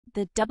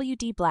The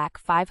WD Black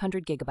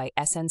 500GB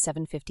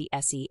SN750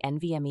 SE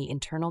NVMe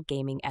internal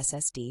gaming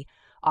SSD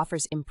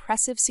offers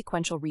impressive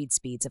sequential read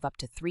speeds of up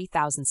to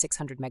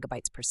 3,600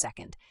 megabytes per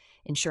second,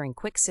 ensuring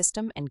quick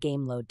system and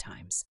game load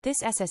times.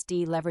 This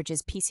SSD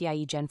leverages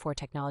PCIe Gen4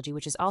 technology,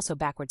 which is also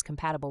backwards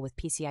compatible with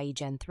PCIe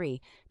Gen3,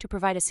 to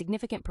provide a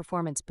significant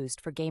performance boost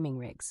for gaming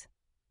rigs.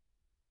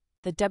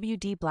 The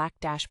WD Black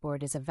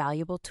dashboard is a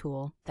valuable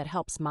tool that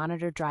helps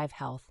monitor drive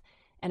health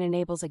and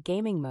enables a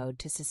gaming mode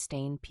to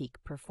sustain peak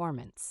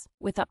performance.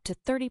 With up to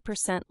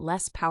 30%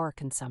 less power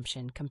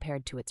consumption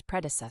compared to its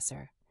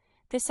predecessor,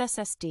 this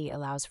SSD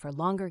allows for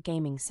longer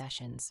gaming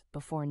sessions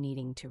before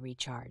needing to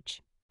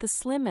recharge. The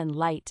slim and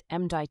light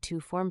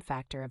M.2 form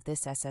factor of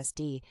this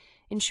SSD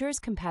ensures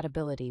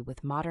compatibility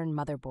with modern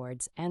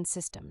motherboards and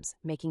systems,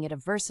 making it a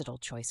versatile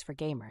choice for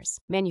gamers.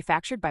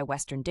 Manufactured by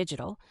Western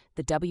Digital,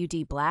 the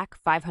WD Black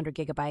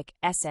 500GB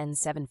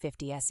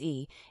SN750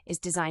 SE is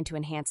designed to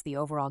enhance the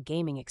overall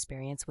gaming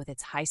experience with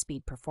its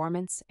high-speed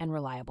performance and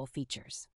reliable features.